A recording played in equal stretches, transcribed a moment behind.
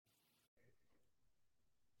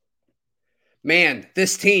Man,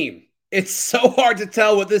 this team. It's so hard to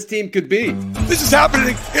tell what this team could be. This is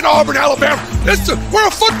happening in Auburn, Alabama. We're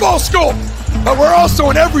a football school, but we're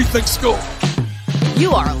also an everything school.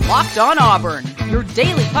 You are Locked On Auburn, your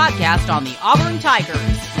daily podcast on the Auburn Tigers.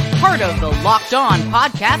 Part of the Locked On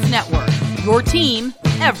Podcast Network, your team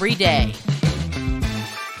every day.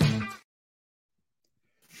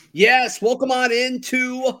 Yes, welcome on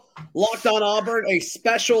into Locked On Auburn, a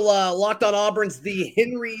special Locked On Auburn's The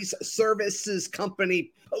Henry's Services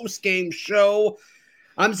Company post-game show.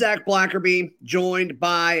 I'm Zach Blackerby, joined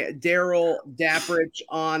by Daryl Dapprich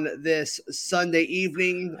on this Sunday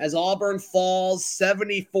evening as Auburn falls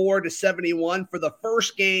 74-71 for the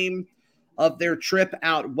first game of their trip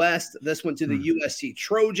out west. This one to the USC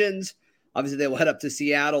Trojans. Obviously, they will head up to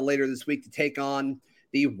Seattle later this week to take on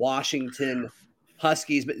the Washington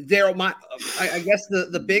Huskies. But Daryl, I guess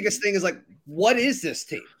the biggest thing is, like, what is this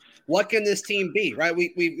team? What can this team be, right?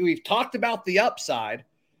 We've talked about the upside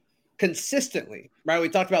consistently, right? We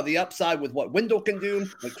talked about the upside with what Wendell can do,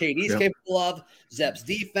 what KD's capable of, Zepp's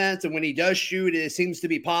defense, and when he does shoot, it seems to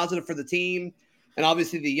be positive for the team, and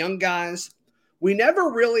obviously the young guys. We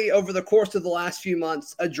never really, over the course of the last few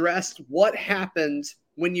months, addressed what happens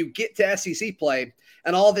when you get to SEC play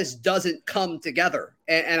and all this doesn't come together.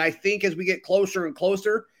 And I think as we get closer and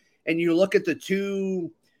closer, and you look at the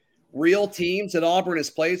two real teams that Auburn has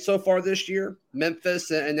played so far this year, Memphis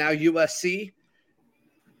and now USC,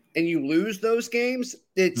 and you lose those games,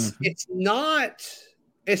 it's not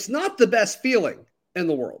the best feeling in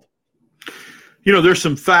the world. You know, there's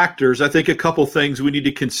some factors. I think a couple things we need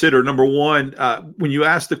to consider. Number one, when you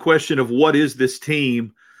ask the question of what is this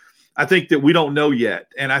team, I think that we don't know yet.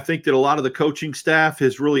 And I think that a lot of the coaching staff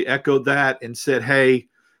has really echoed that and said, hey,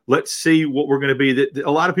 let's see what we're going to be. That a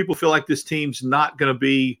lot of people feel like this team's not going to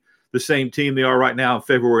be the same team they are right now in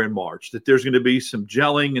February and March, that there's going to be some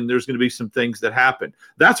gelling and there's going to be some things that happen.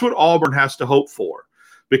 That's what Auburn has to hope for,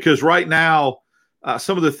 because right now,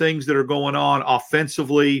 some of the things that are going on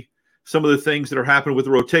offensively, some of the things that are happening with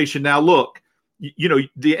the rotation. Now, look, you know,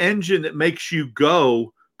 the engine that makes you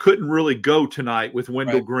go couldn't really go tonight with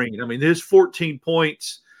Wendell Green. I mean, his 14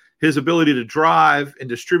 points, his ability to drive and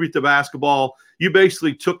distribute the basketball, you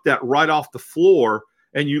basically took that right off the floor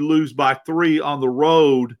and you lose by 3 on the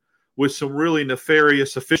road with some really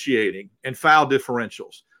nefarious officiating and foul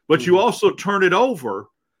differentials. But you also turn it over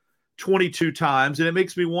 22 times, and it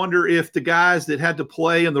makes me wonder if the guys that had to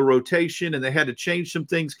play in the rotation and they had to change some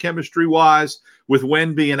things chemistry-wise with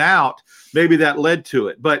Wen being out, maybe that led to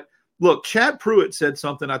it. But look, Chad Pruitt said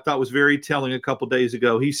something I thought was very telling a couple days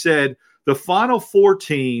ago. He said the Final Four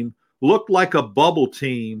team looked like a bubble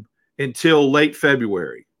team until late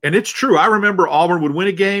February. And it's true. I remember Auburn would win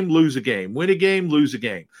a game, lose a game, win a game, lose a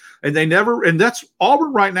game. And they never – and that's –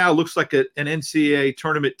 Auburn right now looks like an NCAA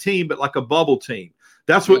tournament team, but like a bubble team.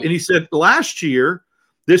 That's what – and he said last year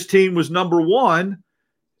this team was number one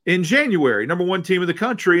in January, number one team in the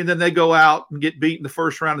country, and then they go out and get beat in the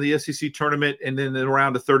first round of the SEC tournament and then in a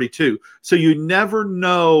round of 32. So you never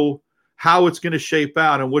know how it's going to shape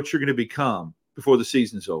out and what you're going to become before the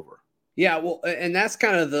season's over. Yeah, well, and that's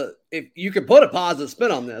kind of if you could put a positive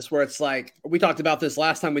spin on this, where it's like, we talked about this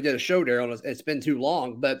last time we did a show, Daryl, it's been too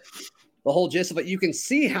long, but the whole gist of it, you can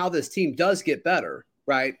see how this team does get better,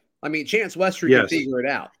 right? I mean, Chance Westry can figure it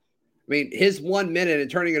out. I mean, his 1 minute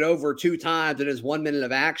and turning it over 2 times in his 1 minute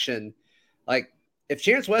of action, like, if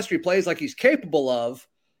Chance Westry plays like he's capable of,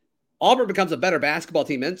 Auburn becomes a better basketball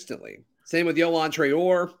team instantly. Same with Yohan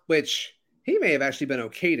Traore, which he may have actually been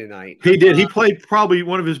okay tonight. He did. He played probably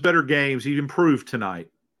one of his better games. He improved tonight.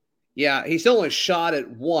 Yeah, he still only shot it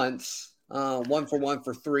once, 1 for 1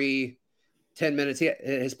 for 3, 10 minutes.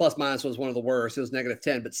 His plus minus was one of the worst. It was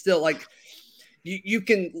 -10, but still, like, you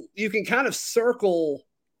can kind of circle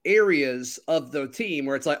areas of the team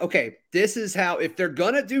where it's like, okay, this is how, if they're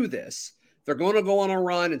going to do this, they're going to go on a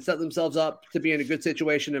run and set themselves up to be in a good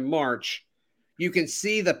situation in March, you can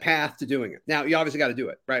see the path to doing it. Now, you obviously got to do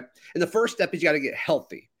it, right? And the first step is you got to get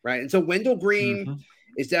healthy, right? And so Wendell Green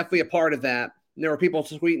is definitely a part of that. And there were people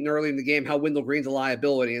tweeting early in the game how Wendell Green's a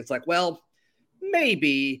liability. And it's like, well,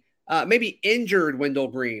 maybe injured Wendell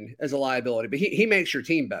Green is a liability, but he makes your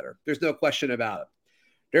team better. There's no question about it.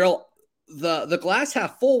 Daryl, the glass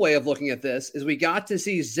half full way of looking at this is we got to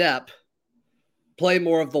see Zepp play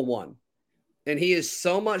more of the one. And he is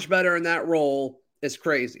so much better in that role. It's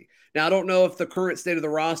crazy. Now, I don't know if the current state of the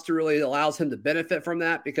roster really allows him to benefit from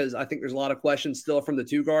that, because I think there's a lot of questions still from the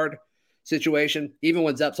 2-guard situation. Even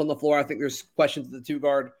when Zepp's on the floor, I think there's questions of the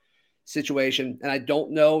 2-guard situation. And I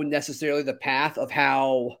don't know necessarily the path of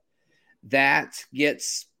how that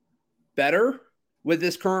gets better with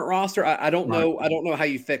this current roster. I don't know. I don't know how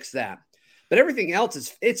you fix that. but everything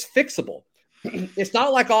else it's fixable. It's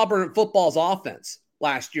not like Auburn football's offense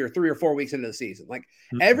last year, 3 or 4 weeks into the season. Like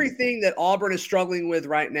everything that Auburn is struggling with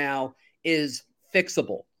right now is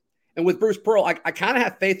fixable. And with Bruce Pearl, I kind of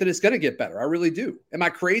have faith that it's going to get better. I really do. Am I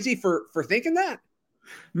crazy for thinking that?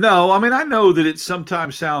 No, I mean, I know that it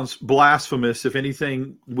sometimes sounds blasphemous if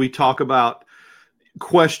anything we talk about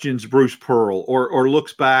questions Bruce Pearl or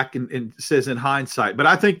looks back and says in hindsight. But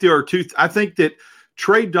I think there are I think that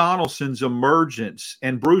Trey Donaldson's emergence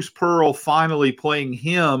and Bruce Pearl finally playing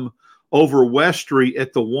him over Westry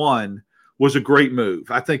at the 1 was a great move.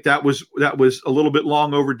 I think that was a little bit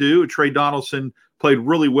long overdue. Trey Donaldson played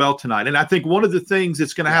really well tonight. And I think one of the things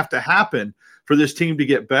that's going to have to happen for this team to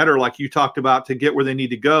get better, like you talked about, to get where they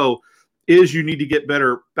need to go, is you need to get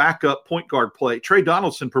better backup point guard play. Trey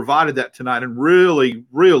Donaldson provided that tonight and really,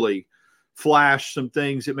 really flashed some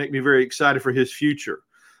things that make me very excited for his future.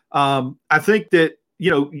 I think that,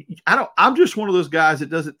 I'm just one of those guys that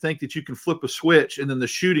doesn't think that you can flip a switch and then the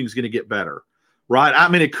shooting's going to get better, right? I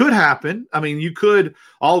mean, it could happen. I mean, you could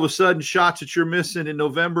all of a sudden shots that you're missing in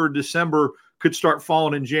November, December could start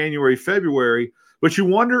falling in January, February, but you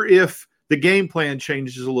wonder if the game plan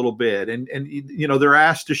changes a little bit and they're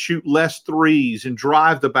asked to shoot less threes and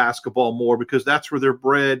drive the basketball more because that's where their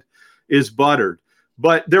bread is buttered.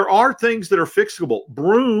 But there are things that are fixable.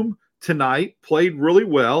 Broome tonight played really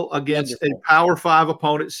well against a Power 5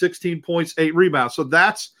 opponent, 16 points, 8 rebounds. So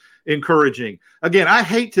that's encouraging. Again, I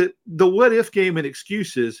hate the what-if game and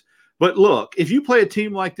excuses, but look, if you play a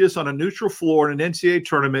team like this on a neutral floor in an NCAA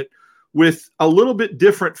tournament with a little bit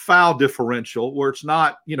different foul differential where it's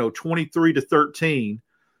not, 23-13,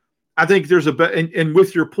 I think there's and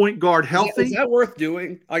with your point guard healthy. Is that worth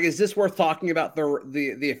doing? Like, is this worth talking about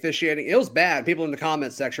the officiating? It was bad. People in the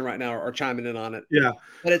comments section right now are chiming in on it. Yeah.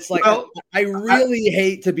 But it's like, I really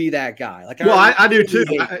hate to be that guy. Like, I do too.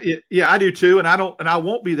 I do too. And I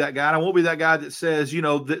won't be that guy. And I won't be that guy that says,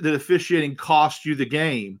 the officiating cost you the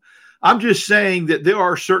game. I'm just saying that there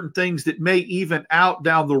are certain things that may even out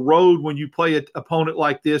down the road when you play an opponent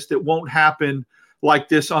like this that won't happen like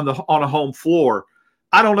this on a home floor.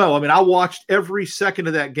 I don't know. I mean, I watched every second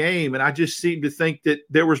of that game, and I just seem to think that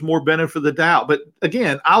there was more benefit of the doubt. But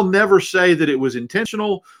again, I'll never say that it was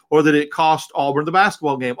intentional or that it cost Auburn the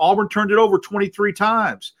basketball game. Auburn turned it over 23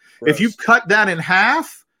 times. Gross. If you cut that in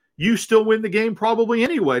half, you still win the game probably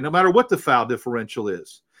anyway, no matter what the foul differential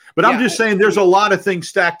is. But I'm just saying there's a lot of things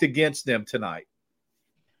stacked against them tonight.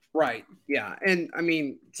 Right. Yeah. And I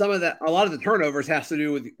mean, a lot of the turnovers has to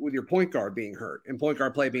do with your point guard being hurt and point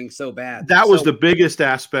guard play being so bad. That was the biggest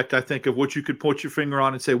aspect, I think, of what you could put your finger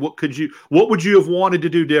on and say, what would you have wanted to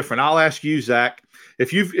do different? I'll ask you, Zach,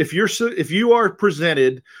 if you are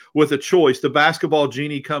presented with a choice, the basketball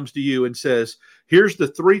genie comes to you and says, here's the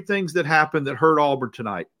 3 things that happened that hurt Auburn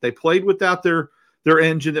tonight. They played without their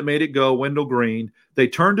engine that made it go, Wendell Green. They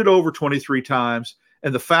turned it over 23 times.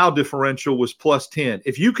 And the foul differential was plus 10.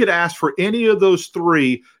 If you could ask for any of those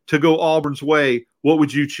 3 to go Auburn's way, what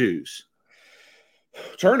would you choose?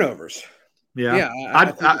 Turnovers. Yeah. Yeah, I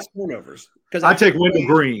think it's turnovers. Because I take Wendell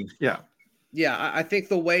Green. Yeah. Yeah, I think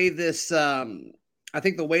the way this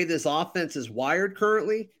offense is wired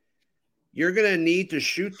currently, you're going to need to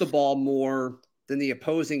shoot the ball more than the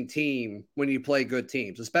opposing team when you play good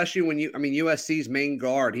teams, especially when USC's main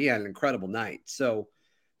guard, he had an incredible night. So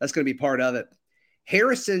that's going to be part of it.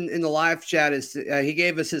 Harrison in the live chat he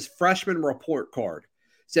gave us his freshman report card.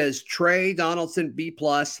 Says Trey Donaldson B+,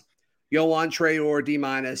 Yohan Traore D-,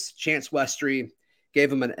 Chance Westry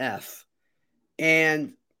gave him an F.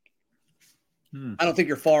 And I don't think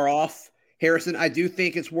you're far off, Harrison. I do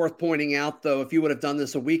think it's worth pointing out, though, if you would have done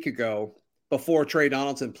this a week ago before Trey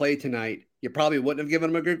Donaldson played tonight, you probably wouldn't have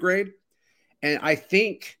given him a good grade. And I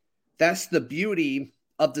think that's the beauty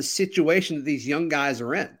of the situation that these young guys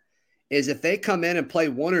are in. Is if they come in and play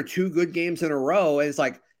 1 or 2 good games in a row, and it's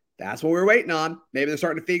like, that's what we're waiting on. Maybe they're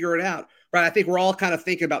starting to figure it out. Right? I think we're all kind of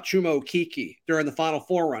thinking about Chuma Okeke during the Final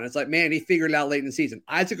Four run. It's like, man, he figured it out late in the season.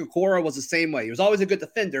 Isaac Okoro was the same way. He was always a good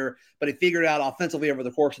defender, but he figured it out offensively over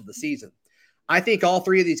the course of the season. I think all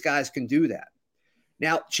 3 of these guys can do that.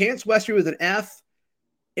 Now, Chance Westry with an F,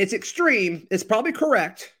 it's extreme. It's probably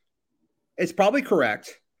correct.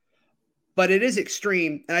 But it is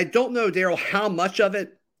extreme. And I don't know, Daryl, how much of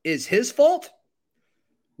it is his fault.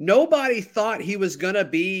 Nobody thought he was going to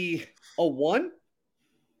be a 1.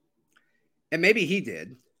 And maybe he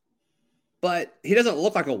did. But he doesn't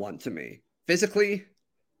look like a 1 to me physically.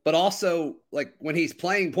 But also, like, when he's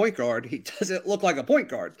playing point guard, he doesn't look like a point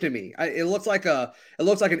guard to me. It looks like an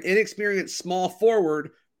inexperienced small forward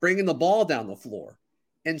bringing the ball down the floor.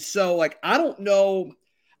 And so, like, I don't know.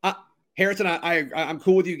 Harrison, I'm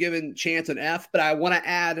cool with you giving Chance an F, but I want to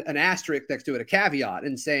add an asterisk next to it, a caveat,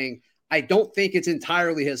 and saying I don't think it's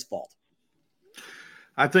entirely his fault.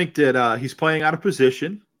 I think that he's playing out of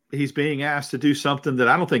position. He's being asked to do something that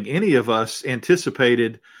I don't think any of us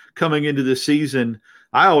anticipated coming into this season.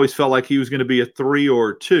 I always felt like he was going to be a 3 or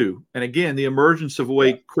a 2. And again, the emergence of the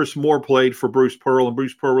way Chris Moore played for Bruce Pearl and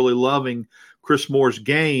Bruce Pearl really loving Chris Moore's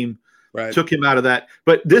game took him out of that.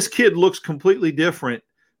 But this kid looks completely different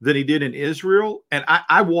than he did in Israel. And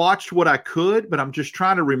I watched what I could, but I'm just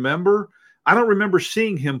trying to remember. I don't remember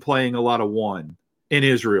seeing him playing a lot of 1 in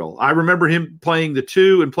Israel. I remember him playing the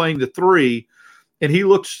 2 and playing the 3, and he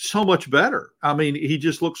looked so much better. I mean, he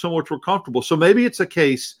just looked so much more comfortable. So maybe it's a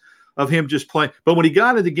case of him just playing. But when he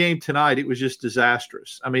got into the game tonight, it was just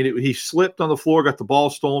disastrous. I mean, he slipped on the floor, got the ball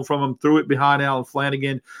stolen from him, threw it behind Allen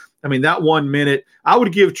Flanigan. I mean, that 1 minute, I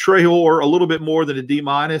would give Trey Orr a little bit more than a D-.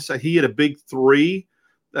 He had a big 3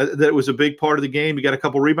 that was a big part of the game. He got a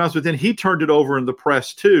couple rebounds, but then he turned it over in the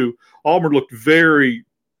press too. Auburn looked very,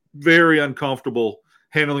 very uncomfortable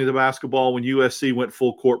handling the basketball when USC went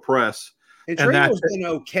full court press. And Trey's been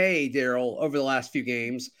okay, Daryl, over the last few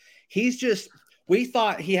games. We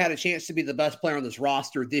thought he had a chance to be the best player on this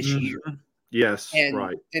roster this year. Yes,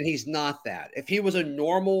 right. And he's not that. If he was a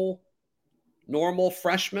normal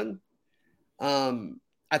freshman,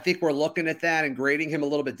 I think we're looking at that and grading him a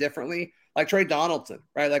little bit differently. Like Trey Donaldson,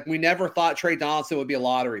 right? Like we never thought Trey Donaldson would be a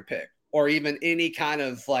lottery pick or even any kind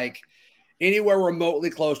of like anywhere remotely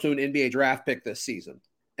close to an NBA draft pick this season.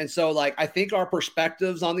 And so like, I think our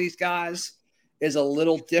perspectives on these guys is a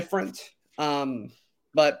little different.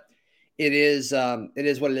 But it is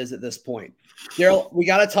what it is at this point. Daryl, we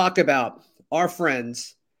got to talk about our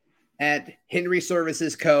friends at Henry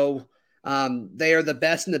Services Co. They are the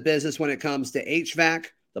best in the business when it comes to HVAC,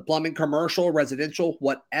 the plumbing, commercial, residential,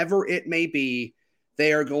 whatever it may be.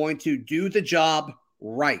 They are going to do the job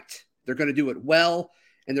right. They're going to do it well,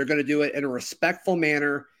 and they're going to do it in a respectful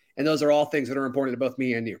manner. And those are all things that are important to both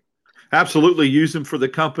me and you. Absolutely. Use them for the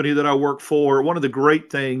company that I work for. One of the great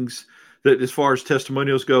things that as far as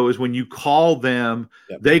testimonials go is when you call them,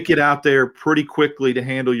 they get out there pretty quickly to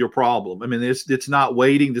handle your problem. I mean, it's not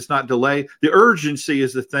waiting. It's not delay. The urgency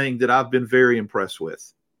is the thing that I've been very impressed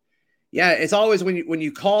with. Yeah, it's always when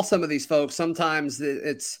you call some of these folks, sometimes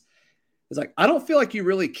it's like, I don't feel like you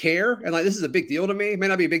really care. And like, this is a big deal to me. It may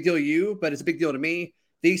not be a big deal to you, but it's a big deal to me.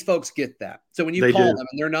 These folks get that. So when you call them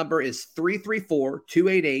and their number is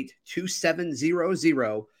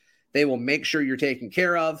 334-288-2700, they will make sure you're taken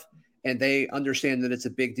care of. And they understand that it's a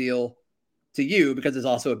big deal to you because it's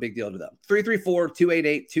also a big deal to them.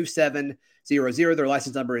 334-288-2700. Their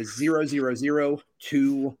license number is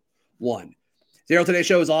 00021. Daryl, today's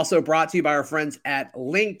show is also brought to you by our friends at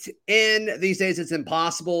LinkedIn. These days, it's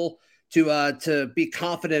impossible to be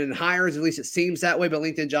confident in hires. At least it seems that way, but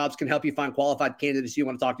LinkedIn Jobs can help you find qualified candidates you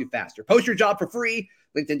want to talk to faster. Post your job for free.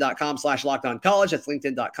 LinkedIn.com/LockedOnCollege. That's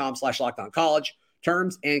LinkedIn.com/LockedOnCollege.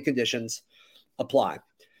 Terms and conditions apply.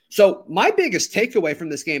 So my biggest takeaway from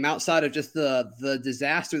this game, outside of just the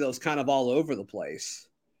disaster that was kind of all over the place,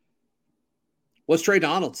 was Trey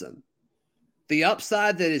Donaldson. The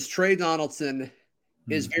upside that is Trey Donaldson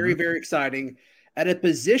is very, very exciting at a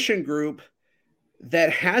position group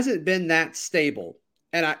that hasn't been that stable.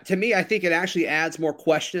 And to me, I think it actually adds more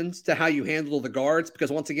questions to how you handle the guards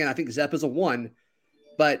because, once again, I think Zep is a 1.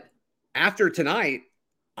 But after tonight,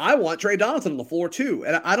 I want Trey Donaldson on the floor too.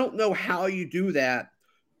 And I don't know how you do that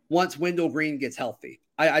once Wendell Green gets healthy.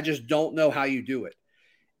 I just don't know how you do it.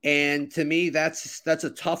 And to me, that's a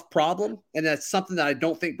tough problem. And that's something that I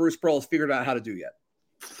don't think Bruce Pearl has figured out how to do yet.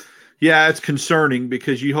 Yeah, it's concerning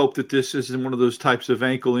because you hope that this isn't one of those types of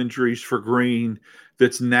ankle injuries for Green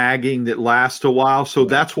that's nagging, that lasts a while. So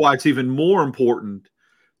that's why it's even more important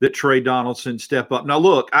that Trey Donaldson step up. Now,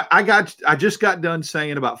 look, I just got done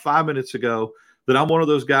saying about 5 minutes ago that I'm one of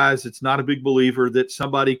those guys that's not a big believer that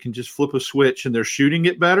somebody can just flip a switch and they're shooting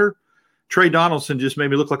it better. Trey Donaldson just made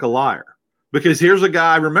me look like a liar because here's a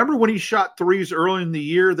guy. Remember when he shot threes early in the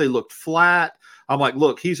year, they looked flat. I'm like,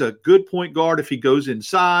 look, he's a good point guard if he goes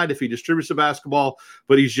inside, if he distributes the basketball,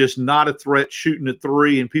 but he's just not a threat shooting a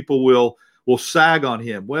three, and people will sag on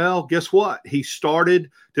him. Well, guess what? He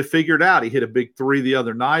started to figure it out. He hit a big 3 the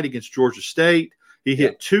other night against Georgia State. He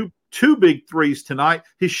hit two big threes tonight.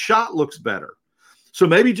 His shot looks better. So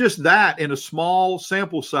maybe just that in a small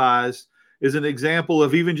sample size is an example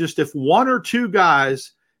of even just if 1 or 2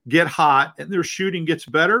 guys get hot and their shooting gets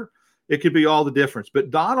better, it could be all the difference.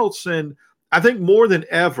 But Donaldson, I think more than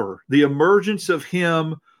ever, the emergence of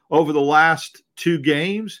him over the last 2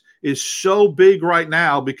 games is so big right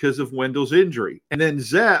now because of Wendell's injury. And then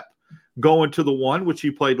Zep, going to the one, which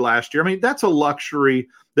he played last year. I mean, that's a luxury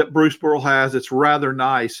that Bruce Pearl has. It's rather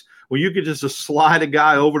nice when you could just slide a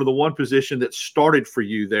guy over to the one position that started for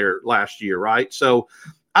you there last year, right? So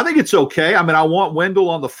I think it's okay. I mean, I want Wendell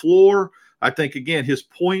on the floor. I think, again, his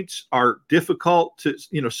points are difficult to,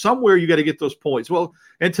 somewhere you got to get those points. Well,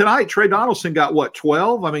 and tonight, Trey Donaldson got,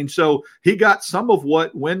 12? I mean, so he got some of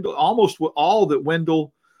what Wendell, almost all that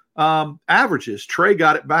Wendell averages. Trey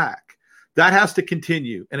got it back. That has to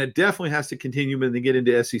continue, and it definitely has to continue when they get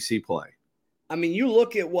into SEC play. I mean, you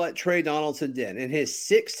look at what Trey Donaldson did in his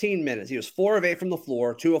 16 minutes. He was 4 of 8 from the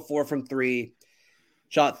floor, 2 of 4 from 3,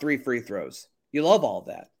 shot 3 free throws. You love all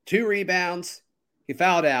that. 2 rebounds. He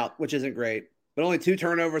fouled out, which isn't great, but only 2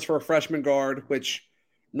 turnovers for a freshman guard, which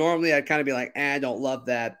normally I'd kind of be like, I don't love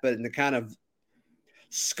that. But in the kind of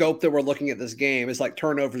scope that we're looking at this game, it's like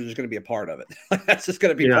turnovers are just going to be a part of it. That's just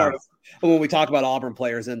going to be part of it when we talk about Auburn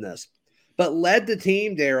players in this. But led the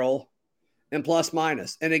team, Daryl, in plus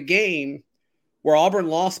minus. In a game where Auburn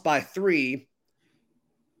lost by 3,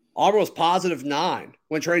 Auburn was positive 9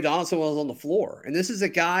 when Trey Donaldson was on the floor. And this is a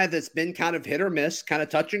guy that's been kind of hit or miss, kind of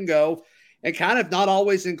touch and go, and kind of not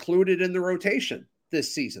always included in the rotation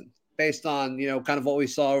this season based on, kind of what we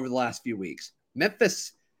saw over the last few weeks.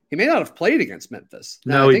 Memphis, he may not have played against Memphis.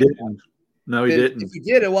 No, he didn't. No, he didn't. If he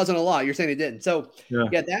did, it wasn't a lot. You're saying he didn't. So,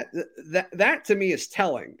 that to me is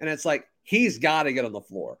telling. And it's like, he's got to get on the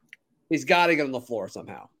floor. He's got to get on the floor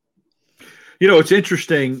somehow. It's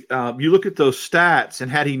interesting. You look at those stats,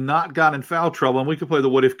 and had he not gotten in foul trouble, and we could play the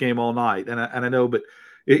what-if game all night, and I know, but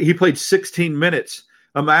he played 16 minutes.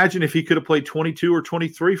 Imagine if he could have played 22 or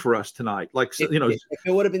 23 for us tonight. If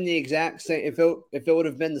it would have been the exact same, if it would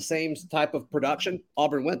have been the same type of production,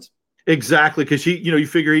 Auburn wins. Exactly, because you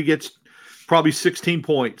figure he gets probably 16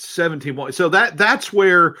 points, 17 points. So that's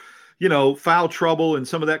where foul trouble and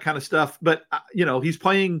some of that kind of stuff. But he's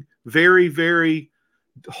playing very, very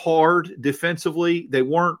hard defensively. They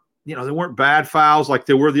weren't bad fouls like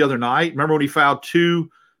they were the other night. Remember when he fouled 2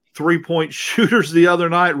 3-point shooters the other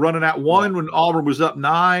night, running at 1 when Auburn was up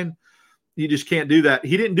 9? You just can't do that.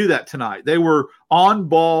 He didn't do that tonight. They were on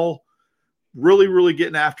ball, really, really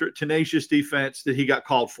getting after it, tenacious defense that he got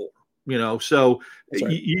called for. So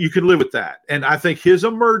right. You can live with that. And I think his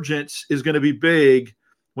emergence is going to be big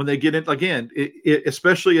when they get in. Again,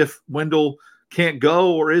 especially if Wendell can't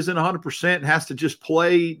go or isn't 100% and has to just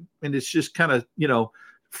play, and it's just kind of,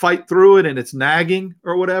 fight through it, and it's nagging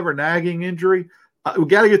injury. We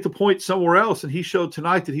got to get the point somewhere else, and he showed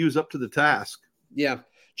tonight that he was up to the task. Yeah.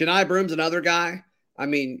 Johni Broome's another guy. I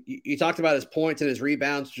mean, you talked about his points and his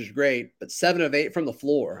rebounds, which is great, but 7 of 8 from the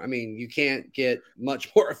floor. I mean, you can't get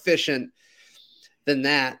much more efficient than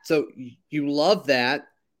that. So you love that.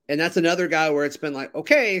 And that's another guy where it's been like,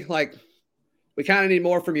 okay, like we kind of need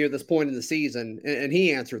more from you at this point in the season. And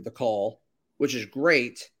he answered the call, which is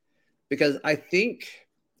great, because I think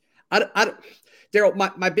Daryl,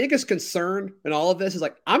 my biggest concern in all of this is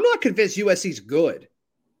like, I'm not convinced USC's good.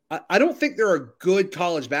 I don't think they're a good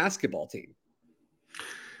college basketball team.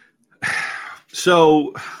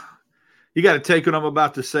 So you got to take what I'm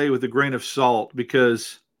about to say with a grain of salt,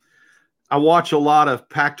 because I watch a lot of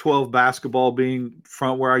Pac-12 basketball, being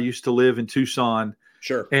from where I used to live in Tucson.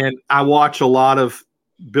 Sure. And I watch a lot of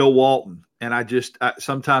Bill Walton, and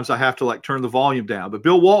sometimes I have to turn the volume down. But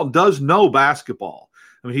Bill Walton does know basketball.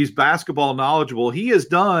 I mean, he's basketball knowledgeable. He has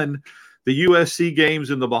done the USC games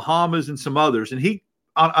in the Bahamas and some others, and he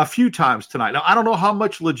a few times tonight. Now, I don't know how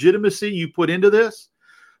much legitimacy you put into this,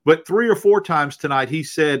 but 3 or 4 times tonight he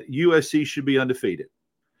said USC should be undefeated.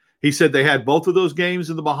 He said they had both of those games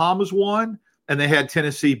in the Bahamas won, and they had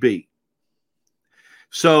Tennessee beat.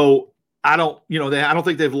 So I don't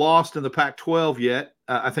think they've lost in the Pac-12 yet.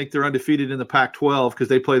 I think they're undefeated in the Pac-12 because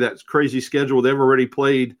they play that crazy schedule. They've already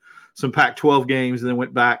played some Pac-12 games and then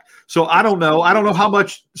went back. So I don't know. I don't know how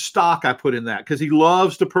much stock I put in that, because he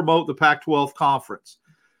loves to promote the Pac-12 conference.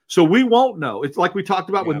 So we won't know. It's like we talked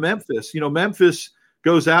about with Memphis. Memphis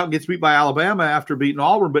goes out and gets beat by Alabama after beating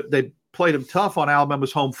Auburn, but they played them tough on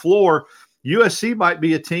Alabama's home floor. USC might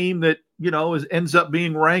be a team that, ends up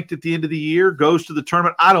being ranked at the end of the year, goes to the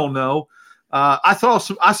tournament. I don't know. I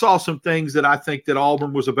saw some things that I think that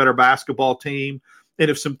Auburn was a better basketball team.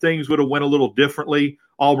 And if some things would have went a little differently,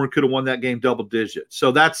 Auburn could have won that game double digits.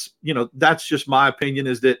 So that's just my opinion,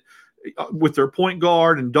 is that with their point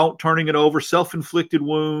guard and don't turning it over, self-inflicted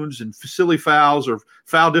wounds and silly fouls or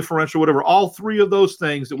foul differential, whatever, all 3 of those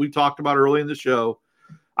things that we talked about early in the show,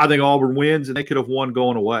 I think Auburn wins, and they could have won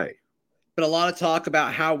going away. But a lot of talk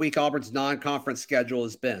about how weak Auburn's non-conference schedule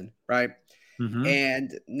has been, right? Mm-hmm.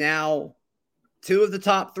 And now 2 of the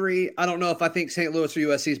top 3. I don't know if I think St. Louis or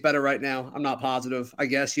USC is better right now. I'm not positive. I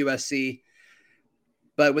guess USC.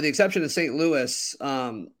 But with the exception of St. Louis,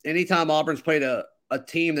 anytime Auburn's played a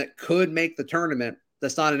team that could make the tournament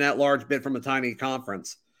that's not an at-large bid from a tiny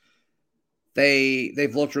conference,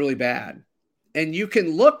 they've looked really bad. And you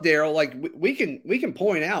can look, Daryl, like we can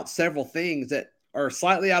point out several things that are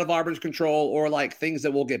slightly out of Auburn's control or like things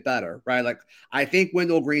that will get better, right? Like I think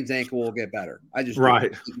Wendell Green's ankle will get better.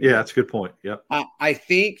 Right. Yeah, that's a good point. Yep. I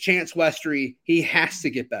think Chance Westry, he has to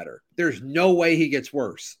get better. There's no way he gets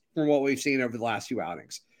worse from what we've seen over the last few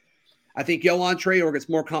outings. I think Yohan Traore gets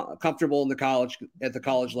more comfortable at the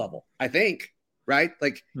college level. I think, right?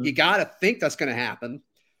 Like you got to think that's going to happen.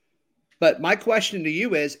 But my question to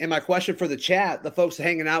you is, and my question for the chat, the folks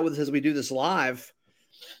hanging out with us as we do this live,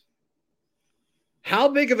 how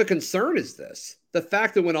big of a concern is this? The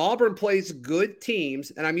fact that when Auburn plays good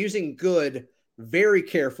teams, and I'm using good very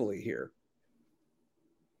carefully here,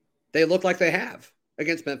 they look like they have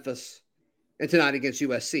against Memphis and tonight against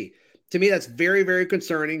USC. To me, that's very, very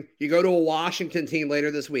concerning. You go to a Washington team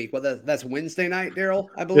later this week. Well, that's Wednesday night, Daryl,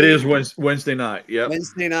 I believe. It is Wednesday night, yeah.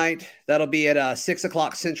 Wednesday night. That'll be at 6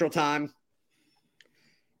 o'clock Central Time.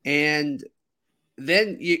 And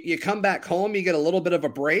then you come back home, you get a little bit of a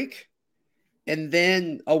break. And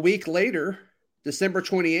then a week later, December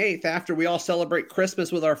 28th, after we all celebrate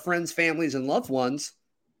Christmas with our friends, families, and loved ones,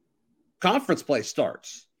 conference play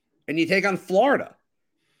starts. And you take on Florida.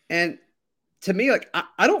 And to me, like,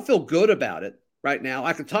 I don't feel good about it right now.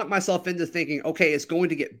 I can talk myself into thinking, okay, it's going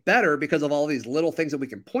to get better because of all these little things that we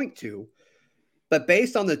can point to. But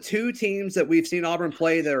based on the 2 teams that we've seen Auburn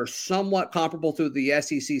play that are somewhat comparable to the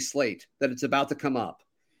SEC slate that it's about to come up,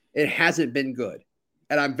 it hasn't been good.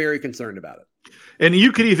 And I'm very concerned about it. And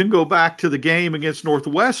you could even go back to the game against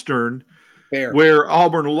Northwestern, Fair. Where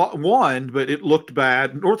Auburn won, but it looked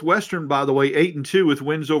bad. Northwestern, by the way, 8-2 with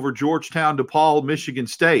wins over Georgetown, DePaul, Michigan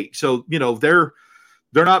State. So, they're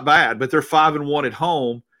not bad, but they're 5-1 at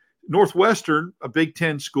home. Northwestern, a Big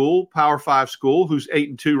Ten school, Power 5 school, who's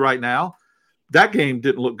 8-2 right now. That game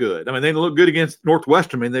didn't look good. I mean, they didn't look good against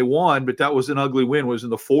Northwestern. I mean, they won, but that was an ugly win. It was in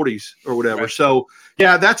the 40s or whatever. Right. So,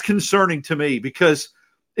 yeah, that's concerning to me because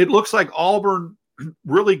it looks like Auburn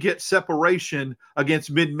really gets separation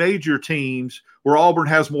against mid-major teams where Auburn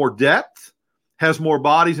has more depth, has more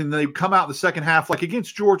bodies, and they come out in the second half, like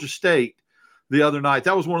against Georgia State the other night.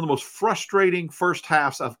 That was one of the most frustrating first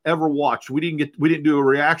halves I've ever watched. We didn't do a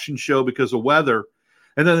reaction show because of weather.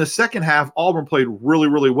 And then the second half, Auburn played really,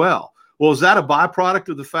 really well. Well, is that a byproduct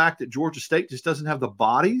of the fact that Georgia State just doesn't have the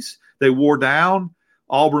bodies? They wore down.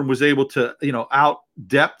 Auburn was able to,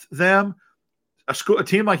 out-depth them. A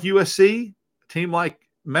team like USC, a team like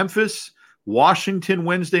Memphis, Washington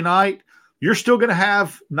Wednesday night, you're still going to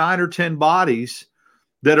have 9 or 10 bodies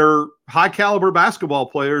that are high-caliber basketball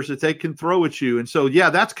players that they can throw at you. And so, yeah,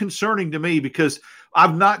 that's concerning to me because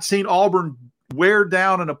I've not seen Auburn wear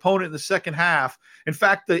down an opponent in the second half. In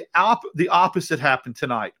fact, the opposite happened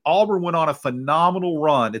tonight. Auburn went on a phenomenal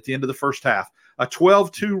run at the end of the first half, a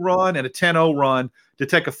 12-2 run and a 10-0 run to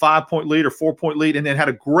take a 5-point lead or 4-point lead, and then had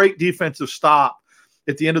a great defensive stop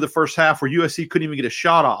at the end of the first half where USC couldn't even get a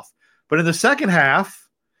shot off. But in the second half,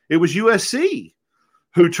 it was USC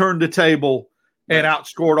who turned the table and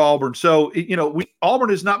outscored Auburn. So, Auburn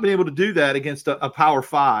has not been able to do that against a Power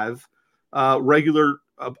 5 regular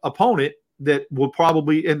opponent that will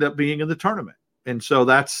probably end up being in the tournament. And so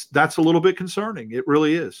that's a little bit concerning. It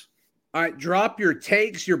really is. All right, drop your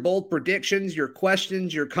takes, your bold predictions, your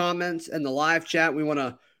questions, your comments in the live chat. We want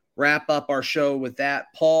to wrap up our show with that.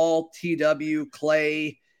 Paul, TW,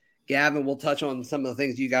 Clay, Gavin, we'll touch on some of the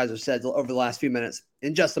things you guys have said over the last few minutes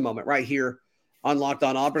in just a moment right here on Locked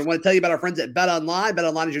On Auburn. I want to tell you about our friends at BetOnline.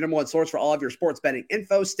 BetOnline is your number one source for all of your sports betting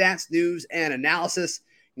info, stats, news, and analysis.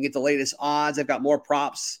 You can get the latest odds. They've got more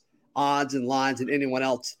props, odds, and lines than anyone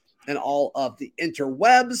else in all of the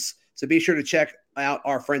interwebs. So be sure to check out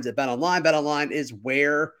our friends at BetOnline. BetOnline is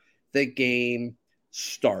where the game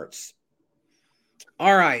starts.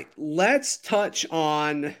 All right, let's touch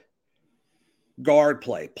on guard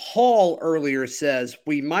play. Paul earlier says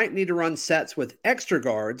we might need to run sets with extra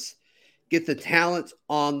guards, get the talent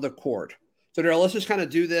on the court. So, Daryl, let's just kind of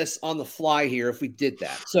do this on the fly here if we did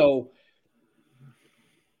that. So,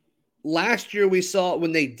 last year we saw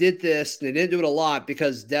when they did this, and they didn't do it a lot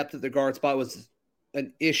because depth at the guard spot was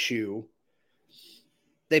an issue.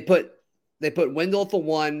 They put Wendell at the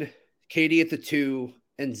 1, Katie at the 2,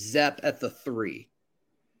 and Zepp at the 3.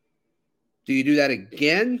 Do you do that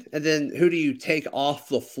again? And then who do you take off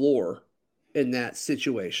the floor in that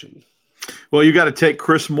situation? Well, you got to take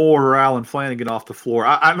Chris Moore or Alan Flanagan off the floor.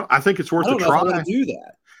 I think it's worth a try. I don't know if I want to do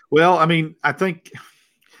that. Well, I mean, I think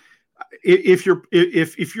if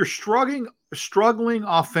you're struggling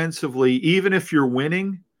offensively, even if you're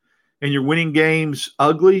winning and you're winning games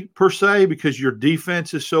ugly per se, because your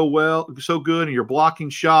defense is so good, and you're blocking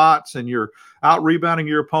shots and you're out rebounding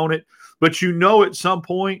your opponent, but at some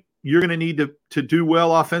point you're going to need to do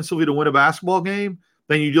well offensively to win a basketball game,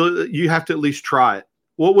 then you have to at least try it.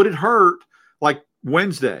 What would it hurt, like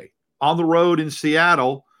Wednesday on the road in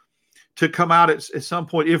Seattle, to come out at some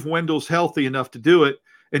point, if Wendell's healthy enough to do it,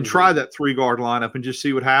 and try that 3-guard lineup and just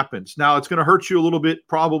see what happens. Now, it's going to hurt you a little bit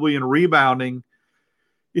probably in rebounding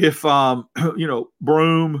if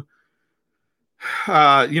Broome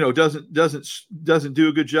doesn't do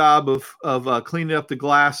a good job of cleaning up the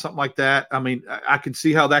glass, something like that. I mean, I can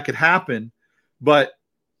see how that could happen, but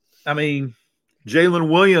I mean, Jalen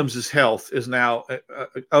Williams' health is now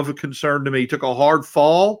of a concern to me. He took a hard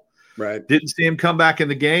fall. Right. Didn't see him come back in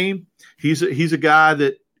the game. He's a guy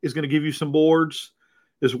that is going to give you some boards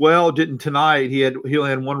as well. Didn't tonight. He only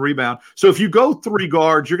had 1 rebound. So if you go 3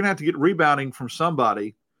 guards, you're going to have to get rebounding from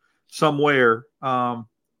somebody somewhere.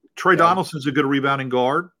 Trey Donaldson's a good rebounding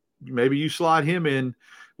guard. Maybe you slide him in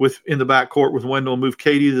the backcourt with Wendell and move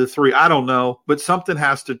Katie to the 3. I don't know, but something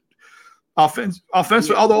has to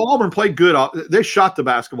offensive. Although Auburn played good, they shot the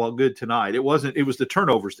basketball good tonight. It was the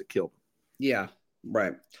turnovers that killed them. Yeah,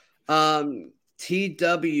 right.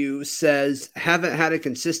 TW says, haven't had a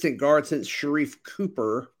consistent guard since Sharif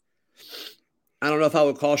Cooper. I don't know if I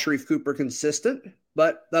would call Sharif Cooper consistent,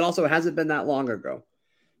 but that also hasn't been that long ago.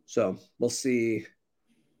 So we'll see.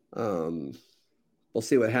 We'll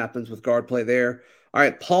see what happens with guard play there. All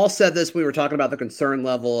right. Paul said this. We were talking about the concern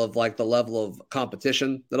level of the level of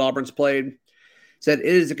competition that Auburn's played. Said it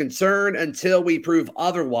is a concern until we prove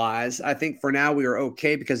otherwise. I think for now we are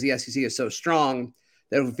okay because the SEC is so strong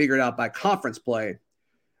that if we figure it out by conference play,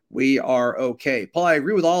 we are okay. Paul, I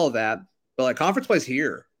agree with all of that, but conference play's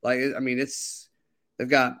here. They've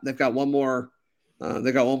got one more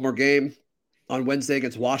game on Wednesday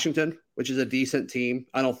against Washington, which is a decent team.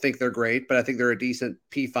 I don't think they're great, but I think they're a decent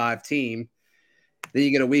P5 team. Then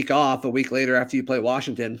you get a week off. A week later, after you play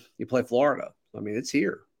Washington, you play Florida. I mean, it's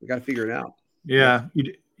here. We got to figure it out. Yeah,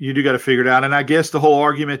 you do got to figure it out. And I guess the whole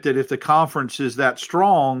argument that if the conference is that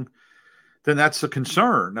strong, then that's a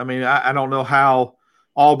concern. I mean, I don't know how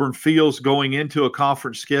Auburn feels going into a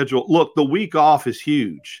conference schedule. Look, the week off is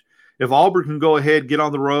huge. If Auburn can go ahead, get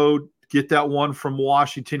on the road, get that one from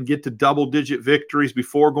Washington, get to double-digit victories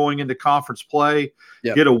before going into conference play,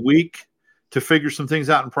 get a week to figure some things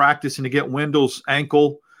out in practice and to get Wendell's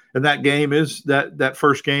ankle. And that game is that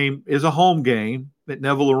first game is a home game at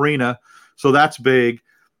Neville Arena. So that's big.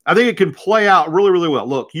 I think it can play out really, really well.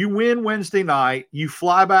 Look, you win Wednesday night, you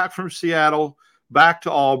fly back from Seattle back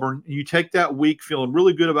to Auburn, you take that week feeling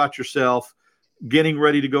really good about yourself, getting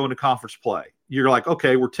ready to go into conference play. You're like,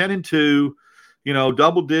 okay, we're 10-2,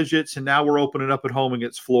 double digits, and now we're opening up at home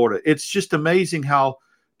against Florida. It's just amazing how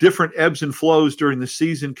different ebbs and flows during the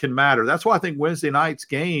season can matter. That's why I think Wednesday night's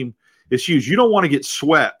game is huge. You don't want to get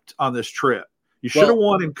swept on this trip. You should have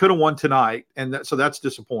won and could have won tonight, and so that's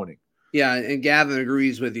disappointing. Yeah, and Gavin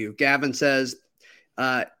agrees with you. Gavin says,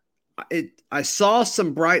 I saw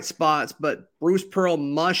some bright spots, but Bruce Pearl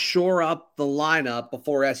must shore up the lineup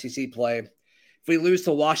before SEC play. If we lose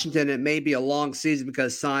to Washington, it may be a long season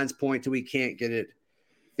because signs point to we can't get it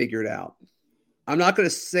figured out. I'm not going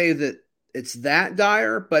to say that it's that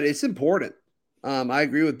dire, but it's important. I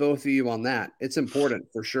agree with both of you on that. It's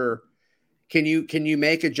important for sure. Can you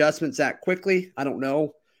make adjustments that quickly? I don't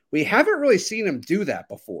know. We haven't really seen him do that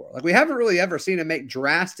before. We haven't really ever seen him make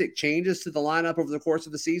drastic changes to the lineup over the course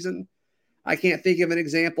of the season. I can't think of an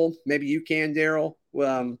example. Maybe you can, Daryl.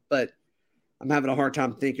 But I'm having a hard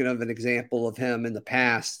time thinking of an example of him in the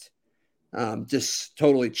past just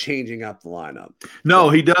totally changing up the lineup. No,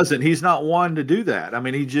 he doesn't. He's not one to do that. I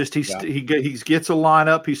mean, he gets a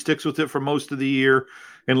lineup. He sticks with it for most of the year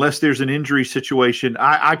unless there's an injury situation.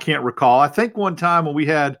 I can't recall. I think one time when we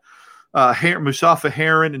had Mustafa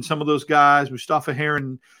Heron and some of those guys, Mustafa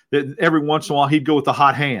Heron, that every once in a while he'd go with the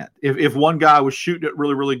hot hand. If one guy was shooting it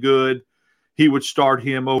really, really good, he would start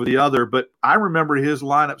him over the other. But I remember his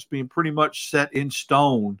lineups being pretty much set in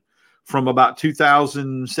stone from about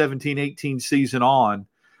 2017-18 season on.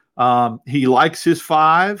 He likes his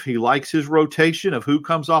 5. He likes his rotation of who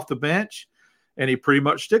comes off the bench, and he pretty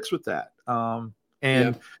much sticks with that.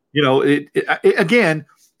 Again,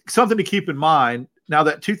 something to keep in mind. Now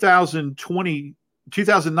that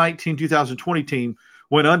 2019-2020 team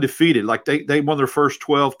went undefeated. They won their first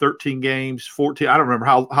 12, 13 games, 14. I don't remember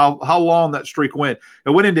how long that streak went.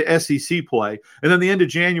 It went into SEC play. And then the end of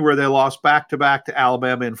January, they lost back-to-back to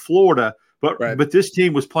Alabama and Florida. But this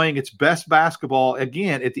team was playing its best basketball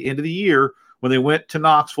again at the end of the year when they went to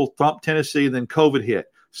Knoxville, thumped Tennessee, and then COVID hit.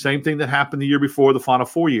 Same thing that happened the year before, the Final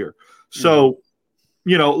Four year. So,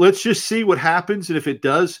 let's just see what happens. And if it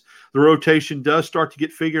does, the rotation does start to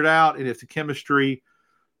get figured out. And if the chemistry,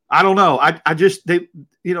 I don't know. It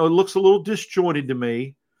looks a little disjointed to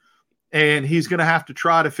me. And he's going to have to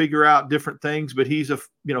try to figure out different things. But he's a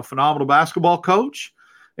phenomenal basketball coach,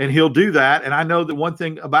 and he'll do that. And I know that one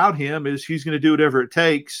thing about him is he's going to do whatever it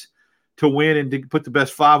takes to win and to put the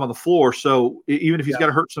best five on the floor. So even if he's got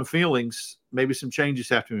to hurt some feelings, maybe some changes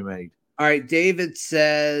have to be made. All right. David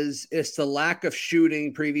says it's the lack of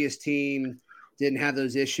shooting. Previous team didn't have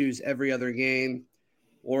those issues every other game,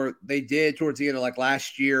 or they did towards the end of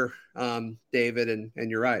last year, David.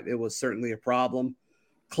 And you're right. It was certainly a problem.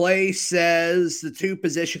 Clay says the 2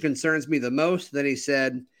 position concerns me the most. Then he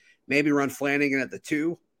said, maybe run Flanagan at the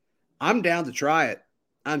 2. I'm down to try it.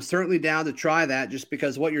 I'm certainly down to try that just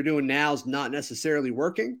because what you're doing now is not necessarily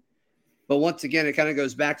working. But once again, it kind of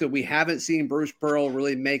goes back to we haven't seen Bruce Pearl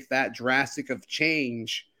really make that drastic of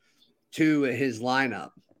change to his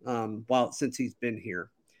lineup since he's been here.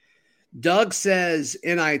 Doug says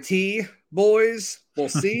NIT, boys. We'll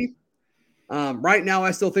see. Right now,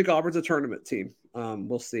 I still think Auburn's a tournament team.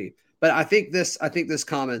 We'll see. But I think this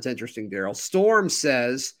comment's interesting, Daryl. Storm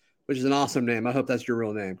says, which is an awesome name. I hope that's your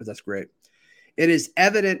real name because that's great. It is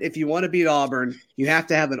evident if you want to beat Auburn, you have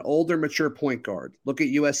to have an older, mature point guard. Look at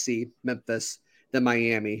USC, Memphis, then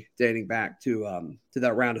Miami, dating back to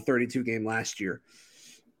that round of 32 game last year.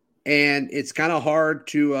 And it's kind of hard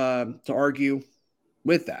to argue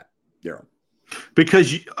with that, Daryl.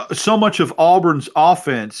 Because so much of Auburn's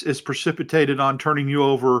offense is precipitated on turning you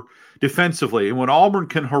over defensively. And when Auburn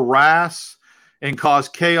can harass and cause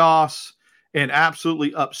chaos and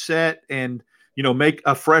absolutely upset and make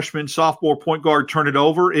a freshman, sophomore point guard turn it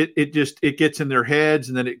over, it gets in their heads,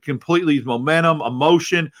 and then it completely momentum,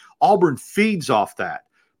 emotion. Auburn feeds off that.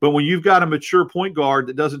 But when you've got a mature point guard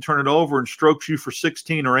that doesn't turn it over and strokes you for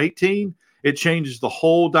 16 or 18, it changes the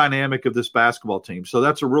whole dynamic of this basketball team. So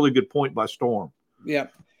that's a really good point by Storm.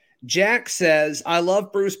 Yep. Jack says, I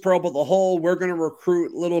love Bruce Pearl, but the whole we're going to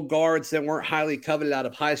recruit little guards that weren't highly coveted out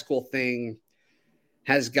of high school thing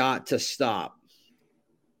has got to stop.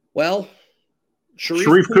 Well,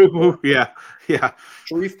 Sharif Cooper. Yeah.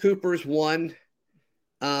 Sharif Cooper's one.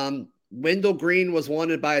 Wendell Green was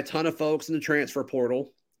wanted by a ton of folks in the transfer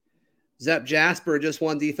portal. Zep Jasper just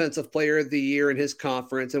won Defensive Player of the Year in his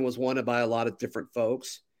conference and was wanted by a lot of different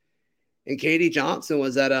folks. And Katie Johnson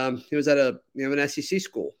was at an SEC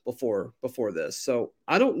school before this. So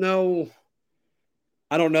I don't know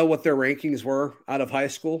what their rankings were out of high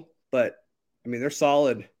school, but I mean they're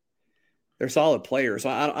solid. They're solid players. So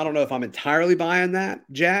I don't know if I'm entirely buying that,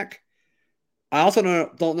 Jack. I also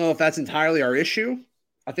don't know if that's entirely our issue.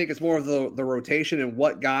 I think it's more of the rotation and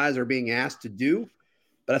what guys are being asked to do.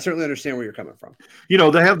 But I certainly understand where you're coming from. They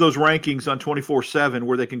have those rankings on 24/7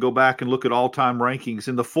 where they can go back and look at all-time rankings.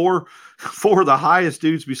 And the four of the highest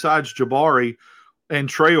dudes besides Jabari and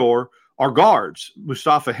Traore are guards.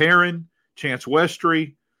 Mustafa Heron, Chance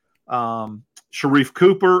Westry, Sharif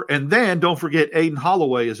Cooper, and then don't forget Aiden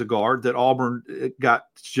Holloway is a guard that Auburn got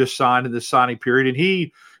just signed in this signing period, and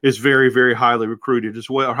he is very, very highly recruited as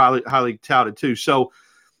well, highly touted too. So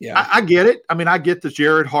yeah, I get it. I mean, I get the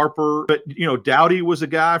Jared Harper, but Doughty was a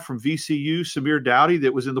guy from VCU, Samir Doughty,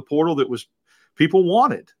 that was in the portal that was people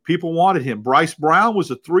wanted him. Bryce Brown was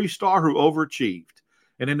a 3-star who overachieved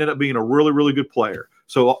and ended up being a really, really good player.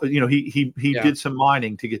 So he did some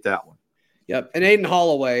mining to get that one. Yep. And Aiden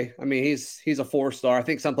Holloway, I mean, he's a 4-star. I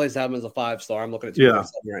think some places have him as a 5-star. I'm looking at 2.7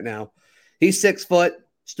 right now. He's 6 foot,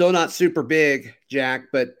 still not super big, Jack,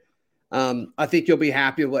 but I think you'll be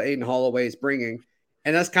happy with what Aiden Holloway is bringing.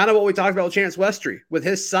 And that's kind of what we talked about with Chance Westry, with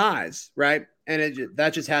his size, right? And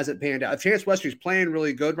that just hasn't panned out. If Chance Westry's playing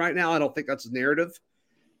really good right now, I don't think that's a narrative,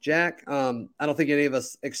 Jack. I don't think any of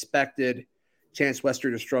us expected Chance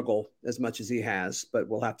Westry to struggle as much as he has, but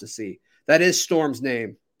we'll have to see. That is Storm's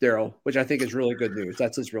name, Daryl, which I think is really good news.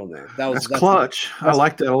 That's his real name. That's clutch. I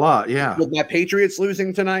like that a lot. Yeah. With my Patriots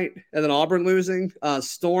losing tonight and then Auburn losing,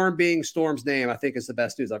 Storm being Storm's name, I think is the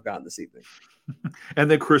best news I've gotten this evening. And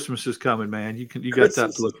then Christmas is coming, man. You got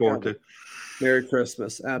that to look forward to. Merry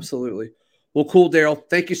Christmas. Absolutely. Well, cool, Daryl.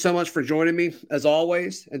 Thank you so much for joining me as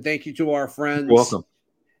always. And thank you to our friends. You're welcome.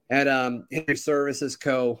 At Henry Services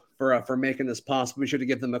Co. for making this possible. Be sure to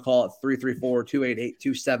give them a call at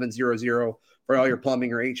 334-288-2700 for all your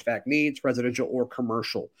plumbing or HVAC needs, residential or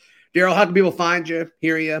commercial. Daryl, how can people find you,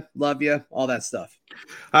 hear you, love you, all that stuff?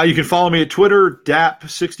 You can follow me at Twitter,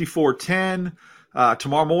 DAP6410.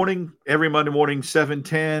 tomorrow morning, every Monday morning,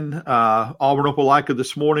 7:10, Auburn Opelika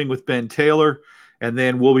this morning with Ben Taylor. And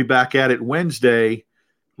then we'll be back at it Wednesday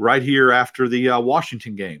right here after the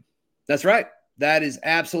Washington game. That's right. That is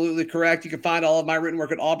absolutely correct. You can find all of my written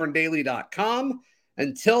work at auburndaily.com.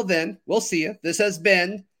 Until then, we'll see you. This has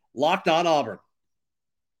been Locked On Auburn.